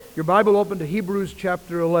your Bible open to Hebrews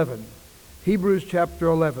chapter 11. Hebrews chapter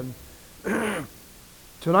 11.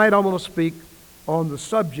 Tonight I'm going to speak on the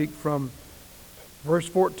subject from verse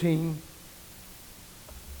 14.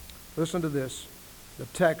 Listen to this. The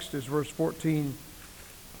text is verse 14.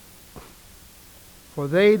 For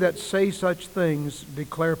they that say such things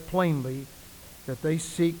declare plainly that they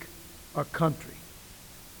seek a country.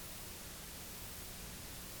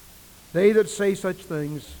 They that say such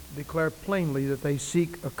things declare plainly that they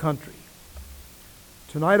seek a country.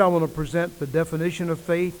 Tonight I want to present the definition of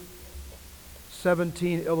faith,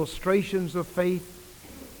 17 illustrations of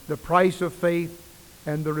faith, the price of faith,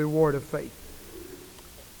 and the reward of faith.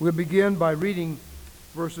 We'll begin by reading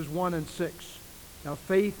verses 1 and 6. Now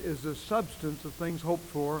faith is the substance of things hoped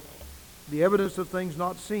for, the evidence of things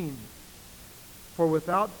not seen. For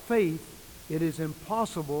without faith it is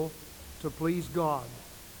impossible to please God.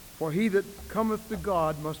 For he that cometh to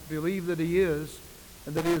God must believe that he is,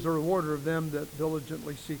 and that he is a rewarder of them that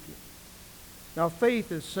diligently seek him. Now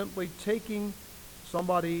faith is simply taking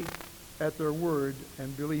somebody at their word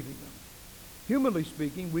and believing them. Humanly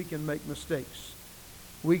speaking, we can make mistakes.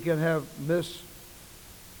 We can have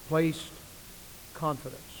misplaced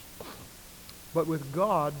confidence. But with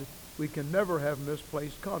God, we can never have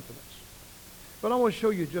misplaced confidence. But I want to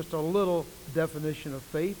show you just a little definition of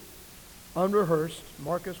faith, unrehearsed.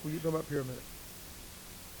 Marcus, will you come up here a minute?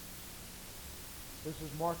 This is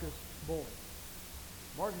Marcus Boyd.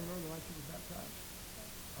 Martin, remember the night you were baptized?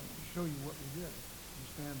 I'm going to show you what we did. You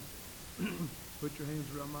stand, put your hands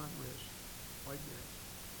around my wrist, like this.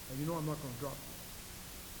 And you know I'm not going to drop you.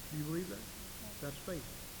 Do you believe that? That's faith.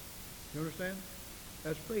 You understand?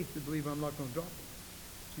 That's faith to believe I'm not going to drop you.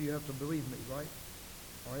 So you have to believe me, right?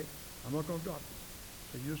 All right? I'm not going to drop you.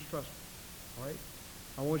 So you just trust me. All right?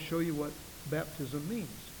 I want to show you what baptism means.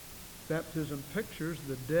 Baptism pictures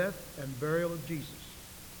the death and burial of Jesus.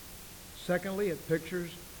 Secondly, it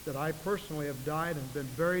pictures that I personally have died and been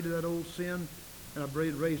buried to that old sin, and I've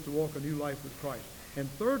been raised to walk a new life with Christ. And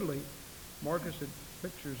thirdly, Marcus, it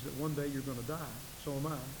pictures that one day you're going to die. So am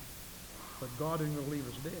I. But God isn't going to leave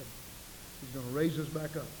us dead. He's going to raise us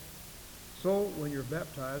back up. So when you're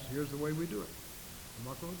baptized, here's the way we do it. I'm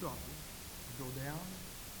not going to drop you. You go down,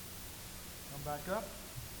 come back up.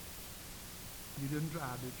 You didn't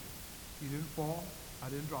die, did you? You didn't fall. I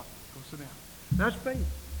didn't drop you. Go sit down. That's faith.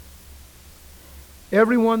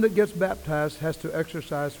 Everyone that gets baptized has to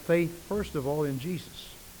exercise faith, first of all, in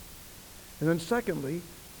Jesus. And then secondly,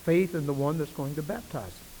 faith in the one that's going to baptize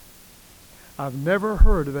them. I've never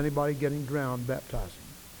heard of anybody getting drowned baptizing.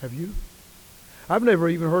 Have you? I've never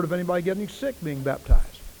even heard of anybody getting sick being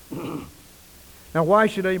baptized. Now, why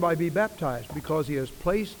should anybody be baptized? Because he has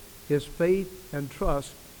placed his faith and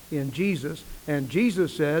trust in Jesus. And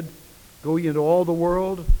Jesus said, go ye into all the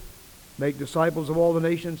world, make disciples of all the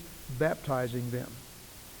nations, baptizing them.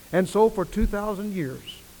 And so for 2,000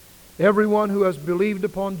 years, everyone who has believed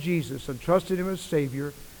upon Jesus and trusted him as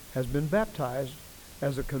Savior has been baptized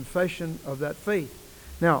as a confession of that faith.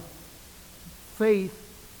 Now, faith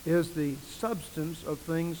is the substance of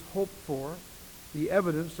things hoped for, the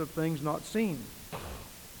evidence of things not seen.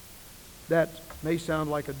 That may sound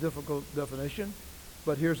like a difficult definition,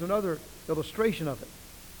 but here's another illustration of it.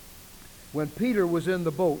 When Peter was in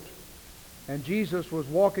the boat and Jesus was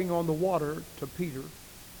walking on the water to Peter,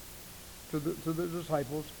 to the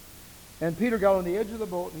disciples, and Peter got on the edge of the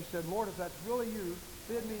boat and he said, Lord, if that's really you,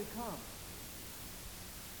 bid me to come.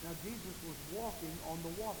 Now Jesus was walking on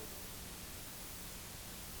the water.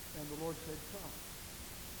 And the Lord said, come.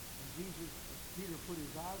 And Peter put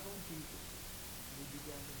his eyes on Jesus, and he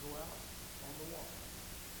began to go out on the water.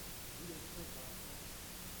 He didn't think like that.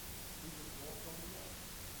 He just walked on the water.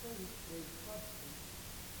 Faith gave substance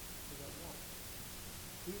to that water.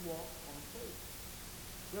 He walked on faith.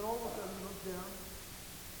 Then all of a sudden he looked down,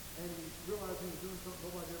 and he realized he was doing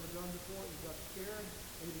something nobody had ever done before. He got scared,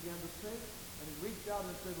 and he began to sink, and he reached out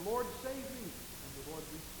and said, Lord, save me. And the Lord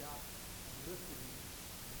reached out and lifted him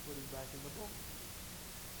and put him back in the boat.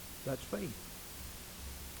 That's faith.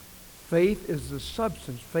 Faith is the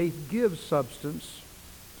substance. Faith gives substance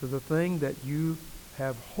to the thing that you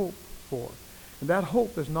have hope for. And that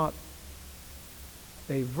hope is not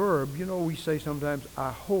a verb. You know, we say sometimes,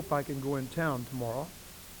 I hope I can go in town tomorrow.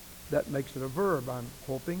 That makes it a verb. I'm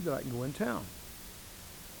hoping that I can go in town.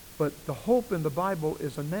 But the hope in the Bible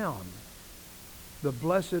is a noun. The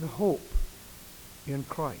blessed hope in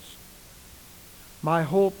Christ. My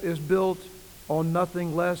hope is built on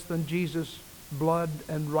nothing less than Jesus' blood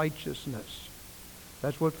and righteousness.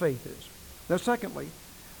 That's what faith is. Now, secondly,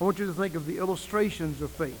 I want you to think of the illustrations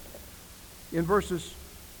of faith. In verses,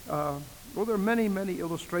 there are many, many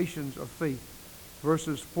illustrations of faith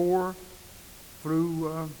verses 4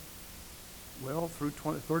 through, through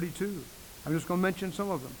 32. I'm just going to mention some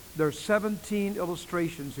of them. There are 17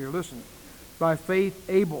 illustrations here. Listen. By faith,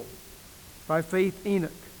 Abel. By faith,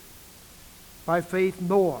 Enoch. By faith,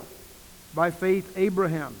 Noah. By faith,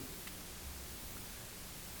 Abraham.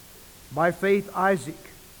 By faith, Isaac.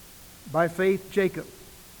 By faith, Jacob.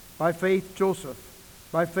 By faith, Joseph.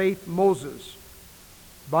 By faith, Moses.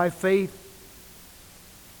 By faith,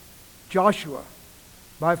 Joshua.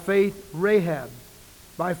 By faith, Rahab.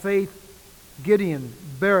 By faith, Gideon,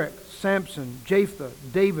 Barak, Samson, Jephthah,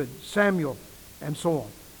 David, Samuel, and so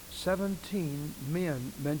on. 17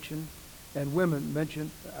 men mentioned and women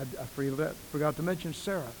mentioned. I forgot to mention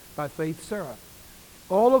Sarah. By faith, Sarah.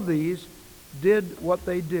 All of these did what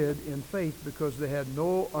they did in faith because they had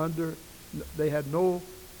no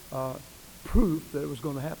proof that it was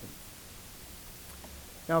going to happen.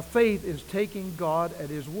 Now, faith is taking God at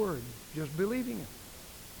His word, just believing Him.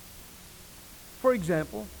 For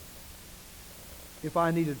example, if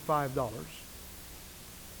I needed $5,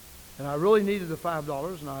 and I really needed the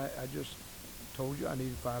 $5, and I just told you I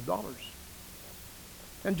needed $5.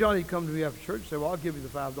 And Johnny come to me after church and say, well, I'll give you the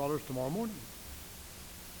 $5 tomorrow morning.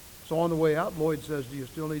 So on the way out, Lloyd says, do you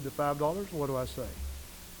still need the $5? What do I say?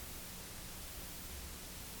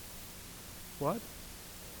 What?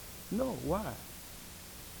 No, why?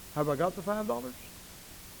 Have I got the $5?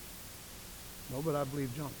 No, but I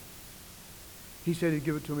believe Johnny. He said he'd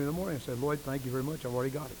give it to me in the morning. I said, Lloyd, thank you very much. I've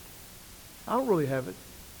already got it. I don't really have it.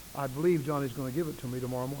 I believe Johnny's going to give it to me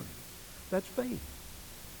tomorrow morning. That's faith.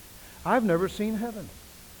 I've never seen heaven.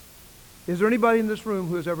 Is there anybody in this room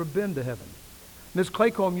who has ever been to heaven? Miss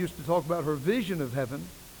Claycomb used to talk about her vision of heaven,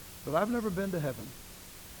 but I've never been to heaven.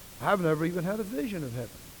 I've never even had a vision of heaven.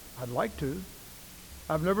 I'd like to.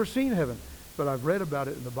 I've never seen heaven, but I've read about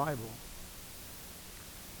it in the Bible.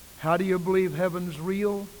 How do you believe heaven's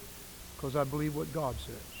real? Because I believe what God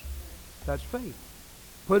says. That's faith.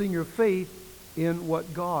 Putting your faith in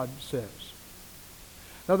what God says.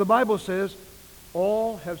 Now the Bible says,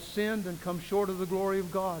 all have sinned and come short of the glory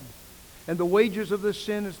of God. And the wages of this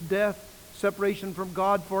sin is death, separation from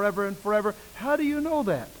God forever and forever. How do you know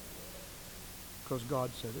that? Because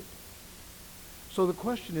God said it. So the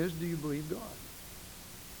question is, do you believe God?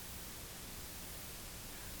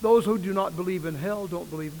 Those who do not believe in hell don't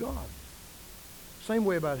believe God. Same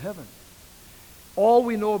way about heaven. All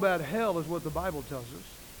we know about hell is what the Bible tells us,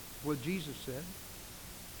 what Jesus said.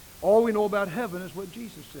 All we know about heaven is what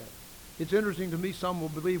Jesus said. It's interesting to me, some will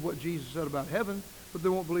believe what Jesus said about heaven, but they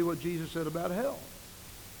won't believe what Jesus said about hell.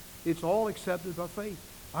 It's all accepted by faith.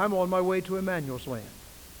 I'm on my way to Emmanuel's land.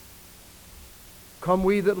 Come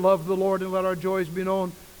we that love the Lord, and let our joys be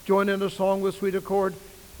known. Join in a song with sweet accord,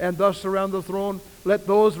 and thus around the throne. Let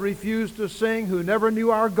those refuse to sing who never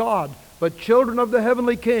knew our God, but children of the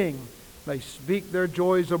heavenly King, may speak their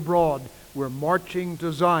joys abroad. We're marching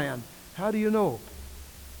to Zion. How do you know?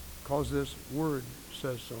 Because this word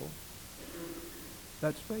says so.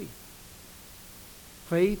 That's faith.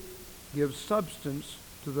 Faith gives substance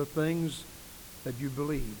to the things that you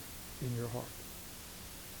believe in your heart.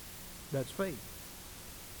 That's faith.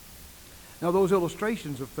 Now those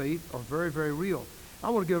illustrations of faith are very, very real.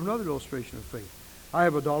 I want to give another illustration of faith. I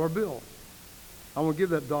have a dollar bill. I want to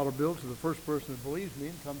give that dollar bill to the first person that believes me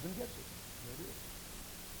and comes and gets it. There it is.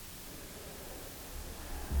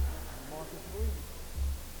 Marcus believes.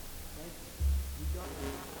 Thank you. You got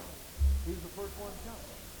it. He's the first one to come.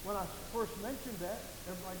 When I first mentioned that,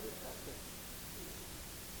 everybody just got there.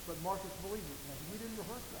 But Marcus believed me. Now, we didn't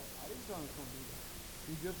rehearse that. I didn't tell him to do that.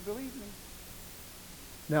 He just believed me.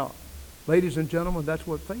 Now, ladies and gentlemen, that's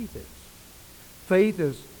what faith is. Faith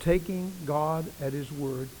is taking God at His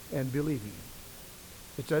word and believing Him.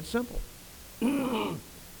 It's that simple.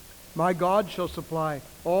 My God shall supply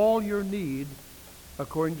all your need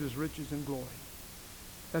according to His riches and glory.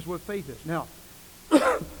 That's what faith is. Now,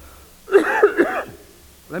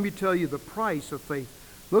 let me tell you the price of faith.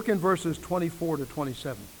 Look in verses 24 to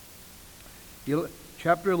 27.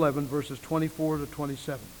 Chapter 11, verses 24 to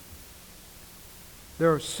 27.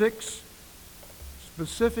 There are 6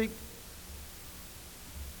 specific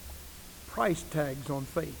price tags on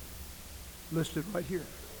faith listed right here.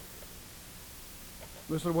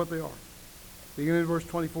 Listen to what they are. Beginning in verse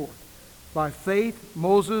 24. By faith,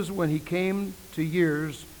 Moses, when he came to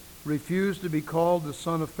years, refused to be called the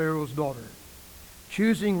son of Pharaoh's daughter,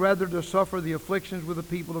 choosing rather to suffer the afflictions with the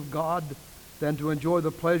people of God than to enjoy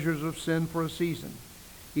the pleasures of sin for a season,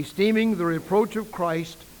 esteeming the reproach of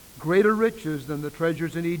Christ greater riches than the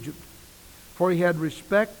treasures in Egypt, for he had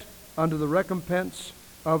respect unto the recompense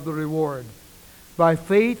of the reward. By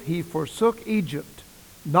faith he forsook Egypt,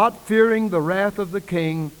 not fearing the wrath of the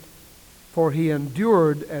king, for he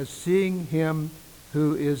endured as seeing him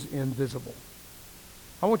who is invisible.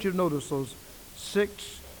 I want you to notice those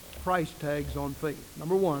 6 price tags on faith.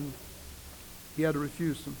 Number 1, he had to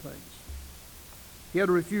refuse some things. He had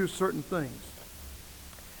to refuse certain things.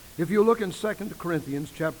 If you look in 2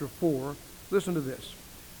 Corinthians chapter 4, listen to this.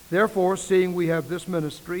 Therefore, seeing we have this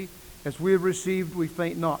ministry, as we have received, we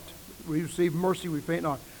faint not. We receive mercy, we faint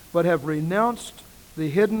not. But have renounced the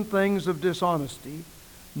hidden things of dishonesty,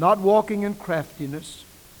 not walking in craftiness,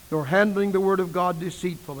 nor handling the word of God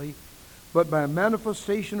deceitfully, but by a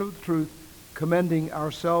manifestation of the truth, commending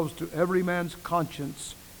ourselves to every man's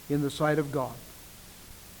conscience in the sight of God.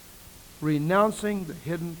 Renouncing the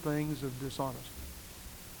hidden things of dishonesty.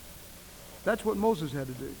 That's what Moses had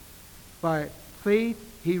to do. By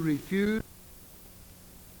faith, he refused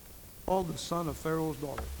all the son of Pharaoh's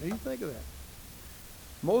daughter. Now you think of that.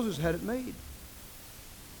 Moses had it made.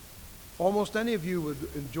 Almost any of you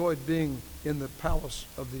would enjoy being in the palace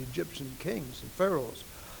of the Egyptian kings and pharaohs.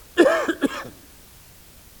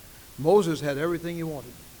 Moses had everything he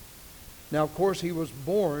wanted. Now, of course, he was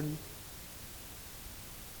born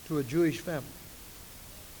to a Jewish family.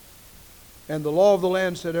 And the law of the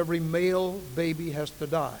land said every male baby has to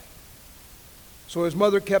die. So his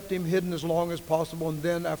mother kept him hidden as long as possible, and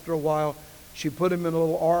then after a while, she put him in a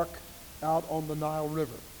little ark out on the Nile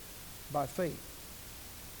River by faith.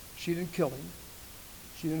 She didn't kill him.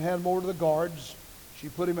 She didn't hand him over to the guards. She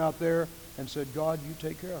put him out there and said, God, you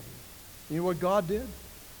take care of him. You know what God did?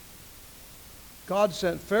 God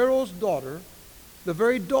sent Pharaoh's daughter, the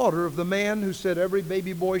very daughter of the man who said every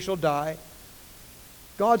baby boy shall die.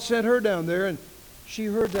 God sent her down there, and she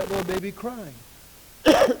heard that little baby crying.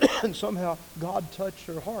 And somehow God touched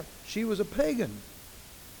her heart. She was a pagan,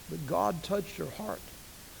 but God touched her heart.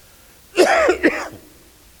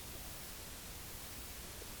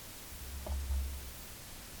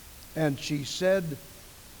 And she said,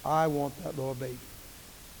 I want that little baby.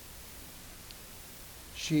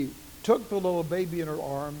 She took the little baby in her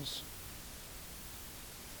arms,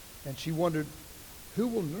 and she wondered, who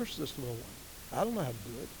will nurse this little one? I don't know how to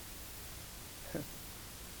do it.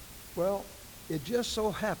 Well, it just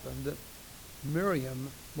so happened that Miriam,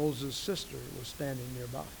 Moses' sister, was standing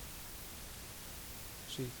nearby.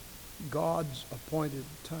 See, God's appointed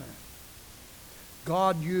time.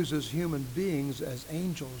 God uses human beings as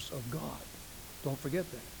angels of God. Don't forget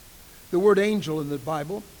that. The word angel in the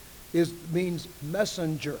Bible means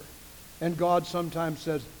messenger. And God sometimes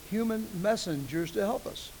says human messengers to help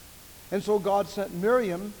us. And so God sent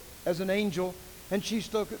Miriam as an angel, and she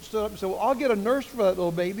stood up and said, well, I'll get a nurse for that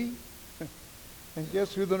little baby. And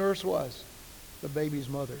guess who the nurse was? The baby's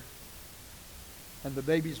mother. And the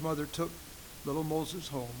baby's mother took little Moses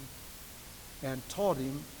home and taught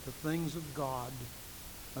him the things of God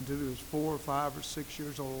until he was 4 or 5 or 6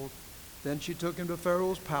 years old. Then she took him to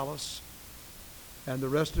Pharaoh's palace, and the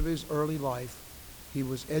rest of his early life he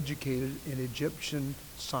was educated in Egyptian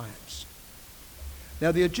science.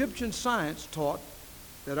 Now, the Egyptian science taught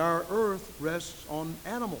that our earth rests on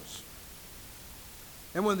animals.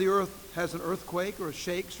 And when the earth has an earthquake or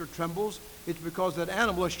shakes or trembles, it's because that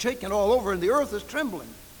animal is shaking all over and the earth is trembling.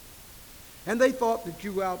 And they thought that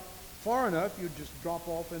you go out far enough, you'd just drop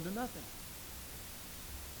off into nothing.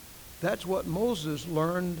 That's what Moses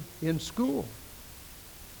learned in school.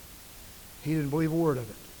 He didn't believe a word of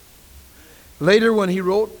it. Later, when he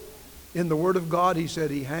wrote in the Word of God, he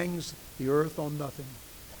said he hangs the earth on nothing.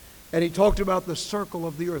 And he talked about the circle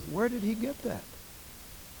of the earth. Where did he get that?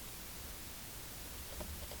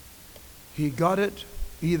 He got it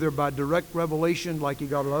either by direct revelation, like he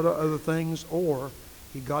got a lot of other things, or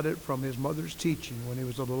he got it from his mother's teaching when he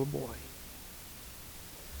was a little boy.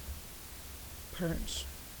 Parents,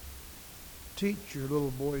 teach your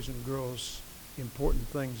little boys and girls important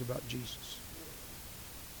things about Jesus.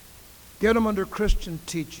 Get them under Christian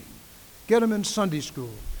teaching. Get them in Sunday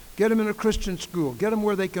school. Get them in a Christian school. Get them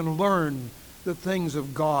where they can learn the things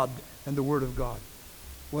of God and the Word of God.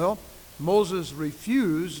 Well, Moses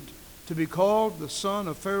refused to be called the son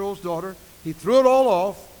of Pharaoh's daughter. He threw it all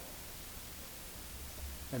off,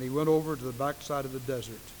 and he went over to the backside of the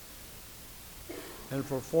desert. And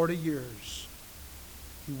for 40 years,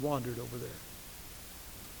 he wandered over there,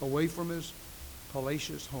 away from his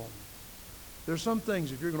palatial home. There's some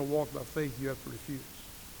things, if you're going to walk by faith, you have to refuse.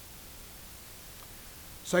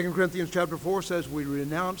 2 Corinthians chapter 4 says we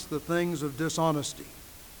renounce the things of dishonesty.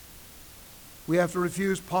 We have to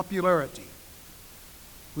refuse popularity.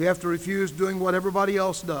 We have to refuse doing what everybody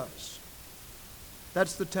else does.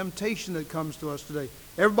 That's the temptation that comes to us today.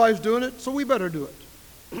 Everybody's doing it, so we better do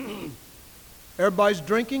it. Everybody's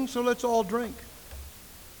drinking, so let's all drink.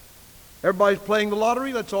 Everybody's playing the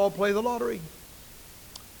lottery, let's all play the lottery.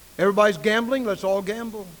 Everybody's gambling, let's all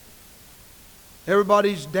gamble.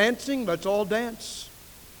 Everybody's dancing, let's all dance.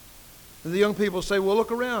 And the young people say, well,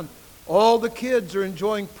 look around. All the kids are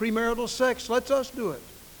enjoying premarital sex. Let us do it.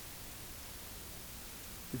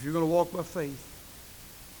 If you're going to walk by faith,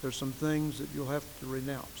 there's some things that you'll have to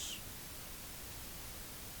renounce.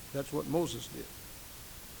 That's what Moses did.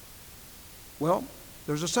 Well,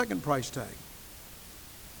 there's a second price tag.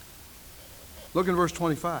 Look in verse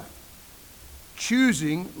 25.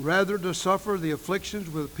 Choosing rather to suffer the afflictions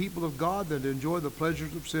with the people of God than to enjoy the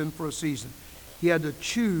pleasures of sin for a season. He had to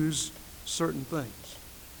choose certain things.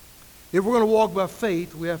 If we're going to walk by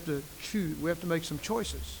faith, we have to choose. We have to make some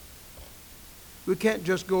choices. We can't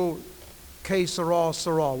just go, que sera,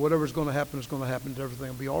 sera. Whatever's going to happen is going to happen. Everything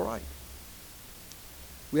will be all right.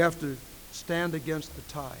 We have to stand against the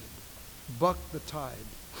tide, buck the tide.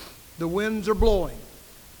 The winds are blowing.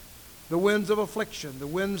 The winds of affliction, the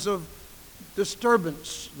winds of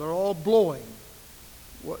disturbance, they're all blowing.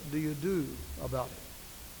 What do you do about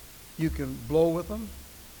it? You can blow with them.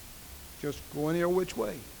 Just go any which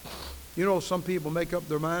way. You know, some people make up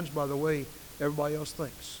their minds by the way everybody else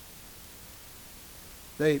thinks.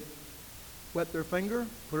 They wet their finger,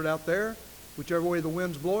 put it out there. Whichever way the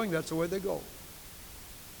wind's blowing, that's the way they go.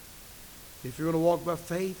 If you're going to walk by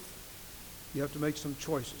faith, you have to make some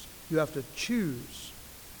choices. You have to choose.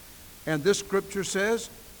 And this scripture says,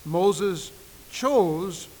 Moses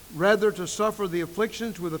chose rather to suffer the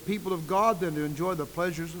afflictions with the people of God than to enjoy the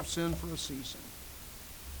pleasures of sin for a season.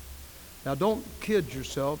 Now, don't kid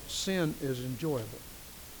yourself. Sin is enjoyable.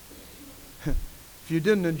 If you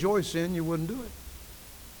didn't enjoy sin, you wouldn't do it.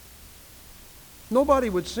 Nobody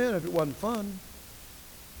would sin if it wasn't fun.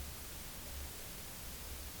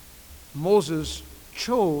 Moses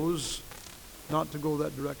chose not to go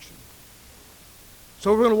that direction.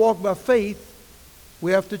 So if we're going to walk by faith,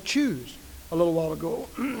 we have to choose. A little while ago,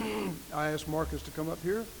 I asked Marcus to come up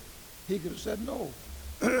here. He could have said no.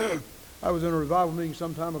 I was in a revival meeting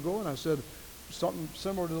some time ago, and I said something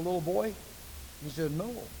similar to the little boy. He said,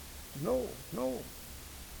 no, no, no.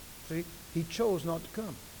 See, he chose not to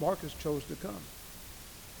come. Marcus chose to come.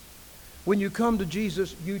 When you come to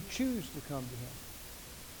Jesus, you choose to come to him.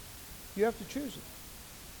 You have to choose it.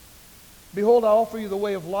 Behold, I offer you the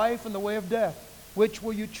way of life and the way of death. Which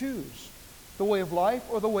will you choose? The way of life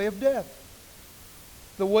or the way of death?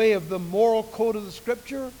 The way of the moral code of the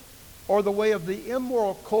Scripture or the way of the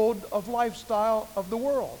immoral code of lifestyle of the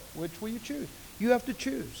world? Which will you choose? You have to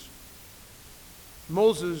choose.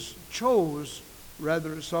 Moses chose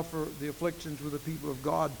rather to suffer the afflictions with the people of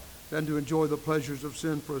God than to enjoy the pleasures of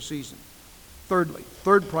sin for a season. Thirdly,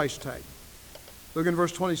 third price tag. Look in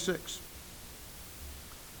verse 26.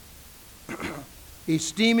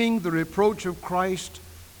 Esteeming the reproach of Christ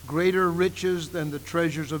greater riches than the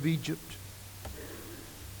treasures of Egypt.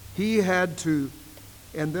 He had to,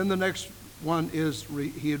 and then the next one is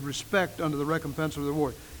he had respect under the recompense of the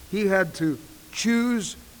reward. He had to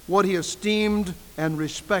choose what he esteemed and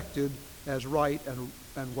respected as right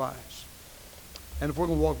and wise. And if we're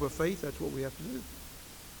going to walk by faith, that's what we have to do.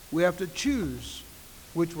 We have to choose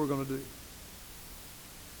which we're going to do.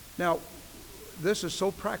 Now, this is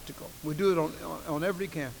so practical. We do it on every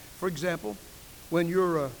camp. For example, when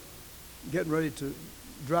you're getting ready to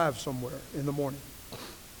drive somewhere in the morning,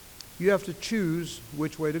 you have to choose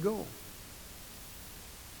which way to go.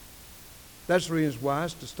 That's the reason it's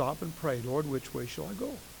wise to stop and pray, Lord, which way shall I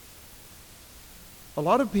go? A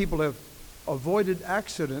lot of people have avoided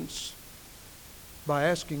accidents by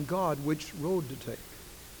asking God which road to take,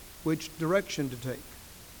 which direction to take.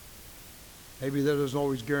 Maybe that doesn't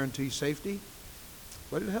always guarantee safety,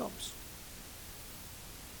 but it helps.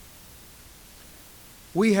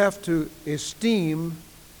 We have to esteem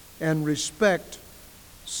and respect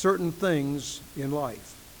certain things in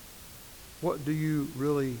life. What do you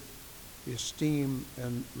really esteem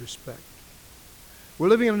and respect? We're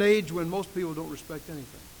living in an age when most people don't respect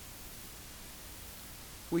anything.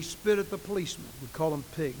 We spit at the policemen. We call them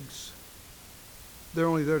pigs. They're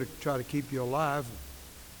only there to try to keep you alive.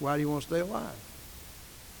 Why do you want to stay alive?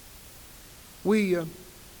 We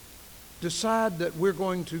decide that we're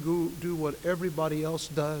going to go do what everybody else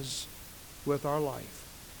does with our life.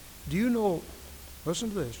 Do you know, listen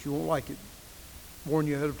to this, you won't like it. Warn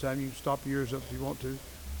you ahead of time, you can stop your ears up if you want to.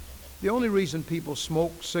 The only reason people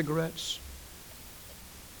smoke cigarettes,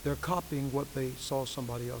 they're copying what they saw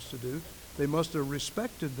somebody else to do. They must have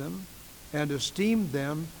respected them and esteemed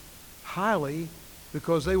them highly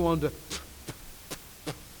because they wanted to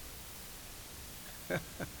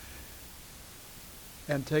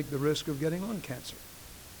and take the risk of getting lung cancer.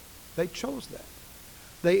 They chose that.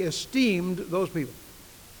 They esteemed those people.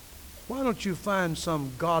 Why don't you find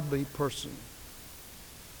some godly person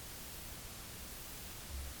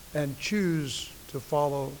and choose to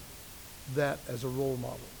follow that as a role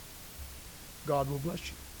model? God will bless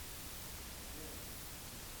you.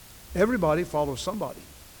 Everybody follows somebody.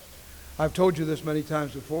 I've told you this many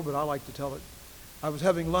times before, but I like to tell it. I was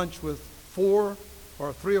having lunch with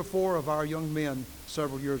three or four of our young men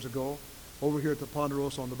several years ago over here at the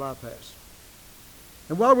Ponderosa on the bypass.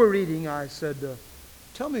 And while we're eating, I said,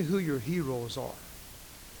 tell me who your heroes are.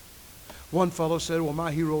 One fellow said, well,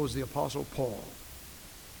 my hero is the Apostle Paul.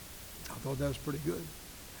 I thought that was pretty good.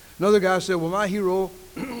 Another guy said, well, my hero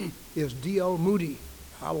is D.L. Moody.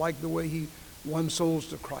 I like the way he won souls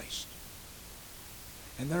to Christ.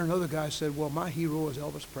 And then another guy said, well, my hero is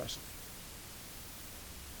Elvis Presley.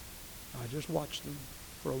 I just watched them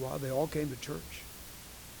for a while. They all came to church.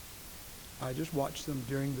 I just watched them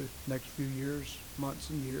during the next few years, months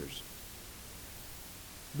and years.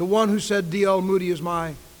 The one who said D.L. Moody is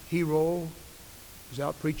my hero is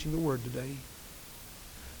out preaching the word today.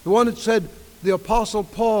 The one that said the Apostle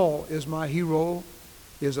Paul is my hero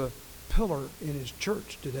is a pillar in his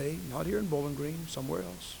church today, not here in Bowling Green, somewhere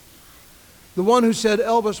else. The one who said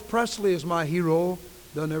Elvis Presley is my hero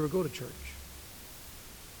doesn't ever go to church.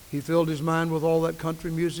 He filled his mind with all that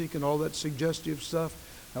country music and all that suggestive stuff.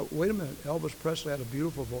 Now, wait a minute. Elvis Presley had a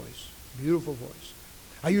beautiful voice. Beautiful voice.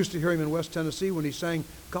 I used to hear him in West Tennessee when he sang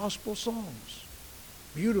gospel songs.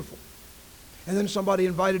 Beautiful. And then somebody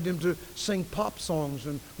invited him to sing pop songs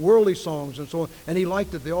and worldly songs and so on. And he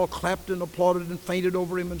liked it. They all clapped and applauded and fainted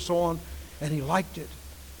over him and so on. And he liked it.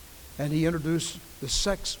 And he introduced the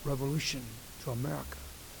sex revolution to America.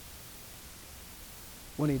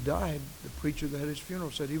 When he died, the preacher that had his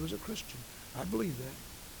funeral said he was a Christian. I believe that.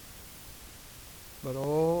 But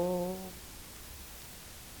oh,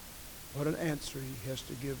 what an answer he has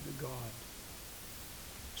to give to God.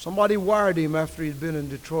 Somebody wired him after he'd been in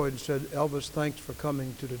Detroit and said, Elvis, thanks for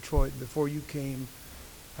coming to Detroit. Before you came,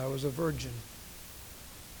 I was a virgin.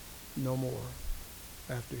 No more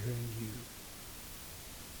after hearing you.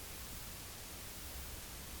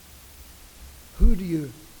 Who do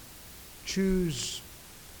you choose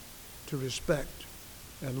to respect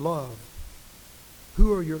and love?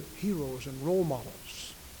 Who are your heroes and role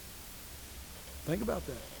models? Think about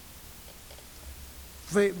that.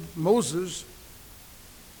 Moses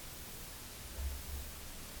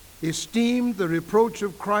esteemed the reproach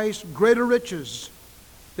of Christ greater riches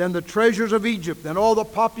than the treasures of Egypt, than all the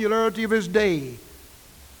popularity of his day.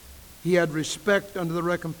 He had respect unto the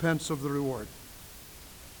recompense of the reward.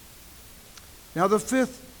 Now the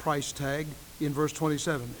fifth price tag in verse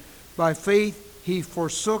 27. By faith he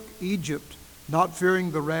forsook Egypt, not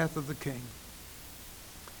fearing the wrath of the king.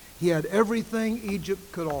 He had everything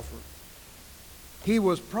Egypt could offer. He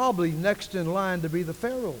was probably next in line to be the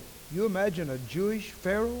Pharaoh. You imagine a Jewish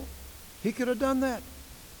Pharaoh? He could have done that.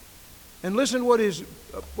 And listen what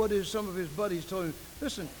some of his buddies told him.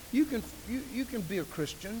 Listen, you can be a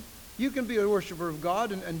Christian. You can be a worshiper of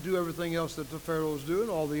God and do everything else that the Pharaohs do and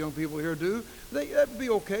all the young people here do. That'd be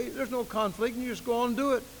okay. There's no conflict, and you just go on and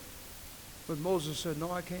do it. But Moses said,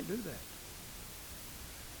 no, I can't do that.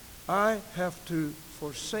 I have to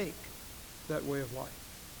forsake that way of life.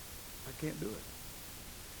 I can't do it.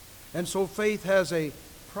 And so faith has a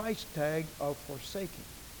price tag of forsaking.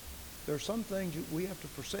 There are some things we have to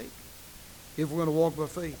forsake if we're going to walk by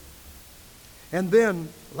faith. And then,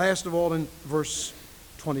 last of all, in verse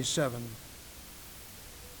 27,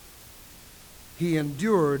 he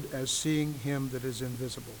endured as seeing him that is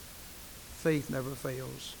invisible. Faith never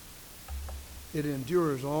fails. It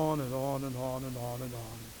endures on and on and on and on and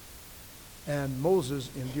on. And Moses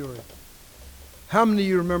endured. How many of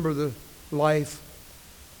you remember the life?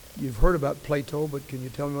 You've heard about Plato, but can you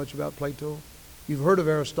tell me much about Plato? You've heard of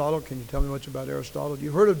Aristotle. Can you tell me much about Aristotle?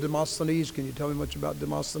 You've heard of Demosthenes. Can you tell me much about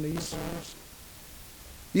Demosthenes?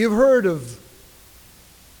 You've heard of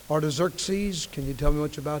Artaxerxes. Can you tell me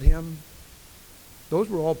much about him? Those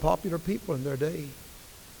were all popular people in their day.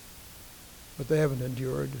 But they haven't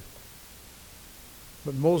endured.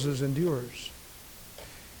 But Moses endures.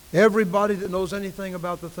 Everybody that knows anything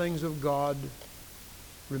about the things of God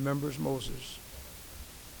remembers Moses,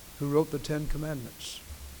 who wrote the Ten Commandments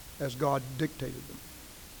as God dictated them.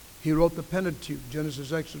 He wrote the Pentateuch,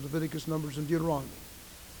 Genesis, Exodus, Leviticus, Numbers, and Deuteronomy.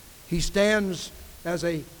 He stands as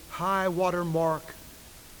a high water mark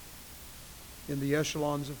in the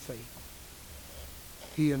echelons of faith.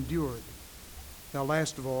 He endured. Now,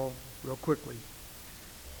 last of all, real quickly,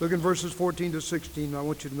 look in verses 14 to 16. I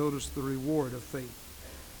want you to notice the reward of faith.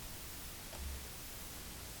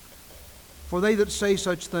 For they that say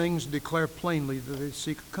such things declare plainly that they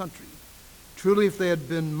seek a country. Truly, if they had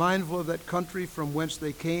been mindful of that country from whence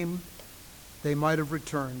they came, they might have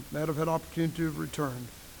returned, might have had opportunity to have returned.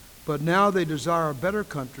 But now they desire a better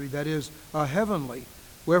country, that is, a heavenly.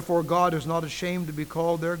 Wherefore God is not ashamed to be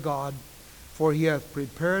called their God, for he hath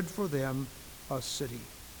prepared for them a city.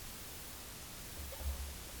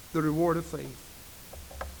 The reward of faith.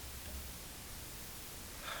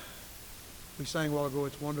 We sang a while ago,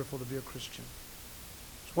 it's wonderful to be a Christian.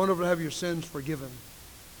 It's wonderful to have your sins forgiven,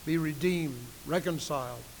 be redeemed,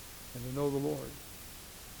 reconciled, and to know the Lord.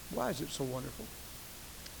 Why is it so wonderful?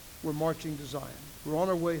 We're marching to Zion. We're on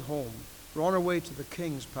our way home. We're on our way to the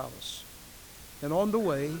King's palace. And on the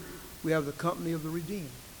way, we have the company of the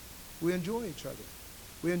redeemed. We enjoy each other.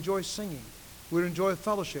 We enjoy singing. We enjoy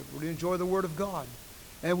fellowship. We enjoy the Word of God.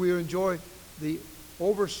 And we enjoy the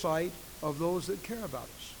oversight of those that care about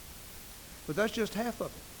us. But that's just half of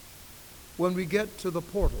it. When we get to the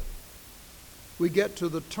portal, we get to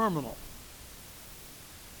the terminal,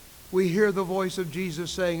 we hear the voice of Jesus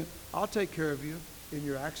saying, I'll take care of you in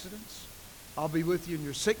your accidents. I'll be with you in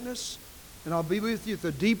your sickness. And I'll be with you at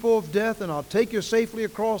the depot of death. And I'll take you safely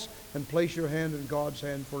across and place your hand in God's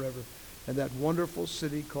hand forever. And that wonderful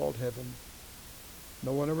city called heaven.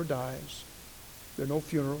 No one ever dies. There are no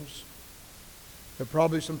funerals. There are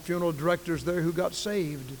probably some funeral directors there who got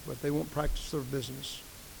saved, but they won't practice their business.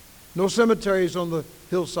 No cemeteries on the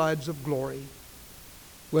hillsides of glory.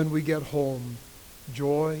 When we get home,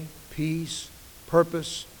 joy, peace,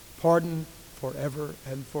 purpose, pardon forever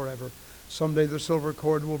and forever. Someday the silver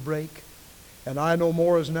cord will break, and I no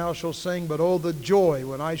more as now shall sing, but oh, the joy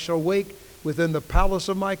when I shall wake within the palace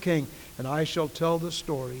of my King, and I shall tell the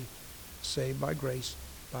story, saved by grace,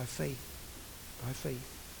 by faith, by faith.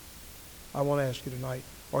 I want to ask you tonight,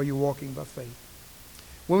 are you walking by faith?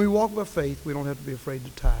 When we walk by faith, we don't have to be afraid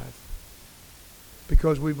to tithe,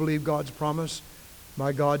 because we believe God's promise,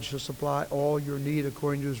 my God shall supply all your need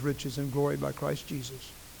according to his riches and glory by Christ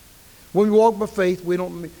Jesus. When we walk by faith, we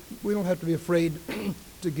don't have to be afraid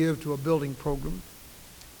to give to a building program,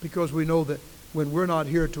 because we know that when we're not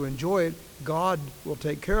here to enjoy it, God will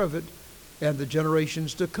take care of it, and the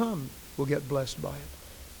generations to come will get blessed by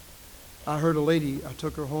it. I heard a lady, I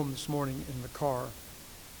took her home this morning in the car,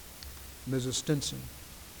 Mrs. Stinson,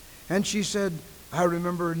 and she said, I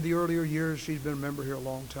remember in the earlier years, she's been a member here a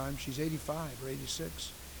long time, she's 85 or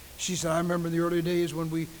 86. She said, I remember in the early days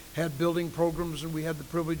when we had building programs and we had the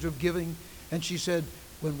privilege of giving. And she said,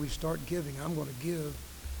 when we start giving, I'm going to give.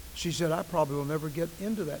 She said, I probably will never get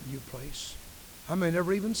into that new place. I may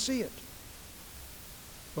never even see it.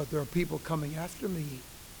 But there are people coming after me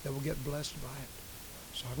that will get blessed by it.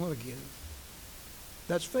 So I'm going to give.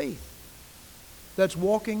 That's faith. That's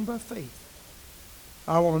walking by faith.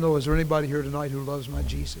 I want to know, is there anybody here tonight who loves my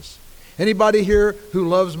Jesus? Anybody here who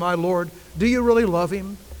loves my Lord? Do you really love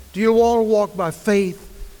him? Do you want to walk by faith,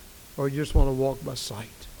 or you just want to walk by sight?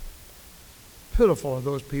 Pitiful are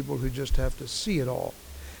those people who just have to see it all.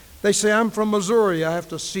 They say, I'm from Missouri. I have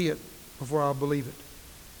to see it before I'll believe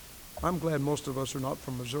it. I'm glad most of us are not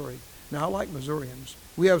from Missouri. Now, I like Missourians.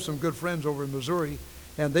 We have some good friends over in Missouri,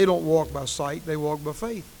 and they don't walk by sight. They walk by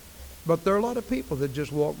faith. But there are a lot of people that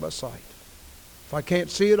just walk by sight. If I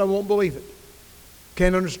can't see it, I won't believe it.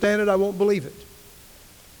 Can't understand it, I won't believe it.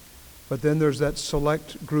 But then there's that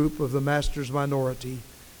select group of the master's minority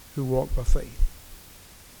who walk by faith.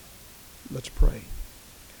 Let's pray.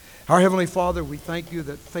 Our Heavenly Father, we thank you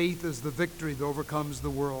that faith is the victory that overcomes the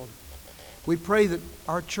world. We pray that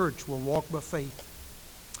our church will walk by faith.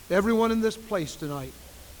 Everyone in this place tonight,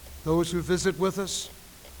 those who visit with us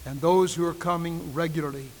and those who are coming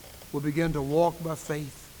regularly, will begin to walk by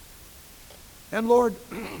faith. And Lord,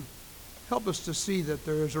 help us to see that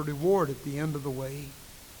there is a reward at the end of the way.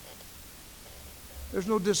 There's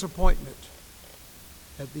no disappointment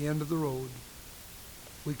at the end of the road.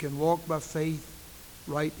 We can walk by faith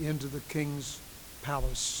right into the King's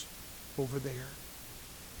palace over there.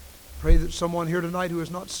 Pray that someone here tonight who is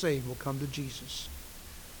not saved will come to Jesus.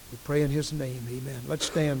 We pray in his name, amen. Let's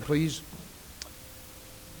stand, please.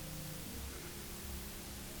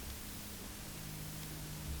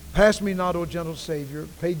 Pass me not, O gentle Savior.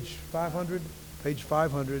 Page 500. Page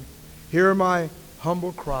 500. Hear my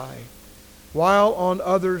humble cry. While on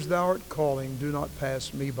others thou art calling, do not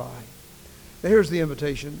pass me by. Now here's the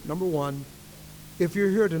invitation. Number one, if you're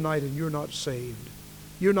here tonight and you're not saved,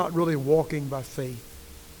 you're not really walking by faith,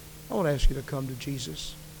 I want to ask you to come to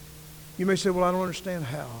Jesus. You may say, well, I don't understand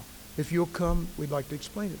how. If you'll come, we'd like to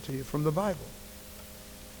explain it to you from the Bible.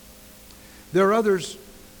 There are others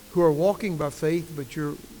who are walking by faith, but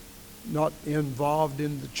you're not involved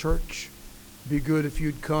in the church. Be good if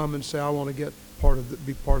you'd come and say, I want to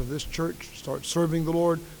be part of this church, start serving the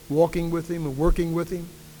Lord, walking with Him and working with Him.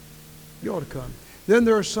 You ought to come. Then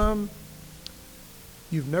there are some,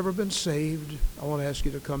 you've never been saved. I want to ask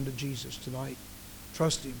you to come to Jesus tonight.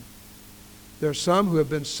 Trust Him. There are some who have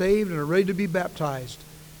been saved and are ready to be baptized.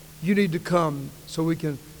 You need to come so we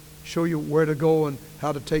can show you where to go and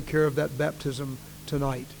how to take care of that baptism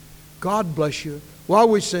tonight. God bless you. While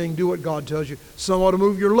we sing, do what God tells you. Some ought to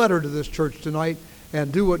move your letter to this church tonight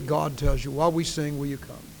and do what God tells you. While we sing, will you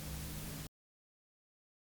come?